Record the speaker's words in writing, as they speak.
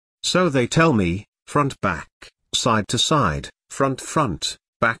So they tell me, front back, side to side, front,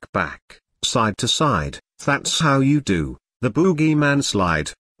 back, side to side. That's how you do the boogeyman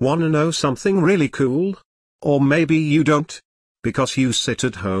slide. Wanna know something really cool? Or maybe you don't? Because you sit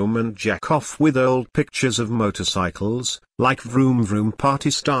at home and jack off with old pictures of motorcycles, like vroom vroom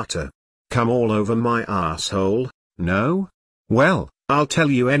party starter. Come all over my asshole, no? Well, I'll tell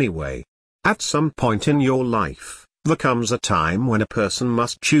you anyway. At some point in your life, there comes a time when a person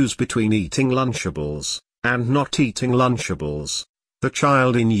must choose between eating Lunchables, and not eating Lunchables. The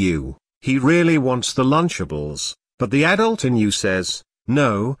child in you, he really wants the Lunchables, but the adult in you says,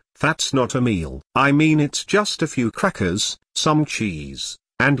 no, that's not a meal. I mean, it's just a few crackers, some cheese,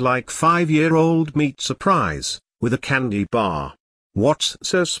 and like 5-year-old meat surprise, with a candy bar. What's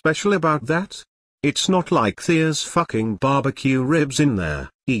so special about that? It's not like there's fucking barbecue ribs in there.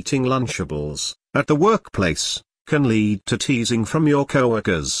 Eating Lunchables, at the workplace, can lead to teasing from your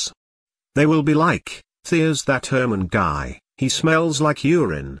coworkers. They will be like, there's that Herman guy, he smells like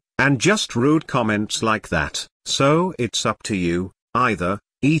urine, and just rude comments like that. So it's up to you, either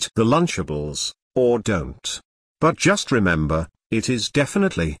eat the Lunchables, or don't. But just remember, it is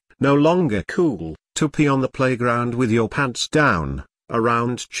definitely no longer cool to pee on the playground with your pants down,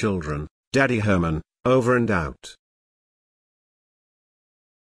 around children. Daddy Herman, over and out.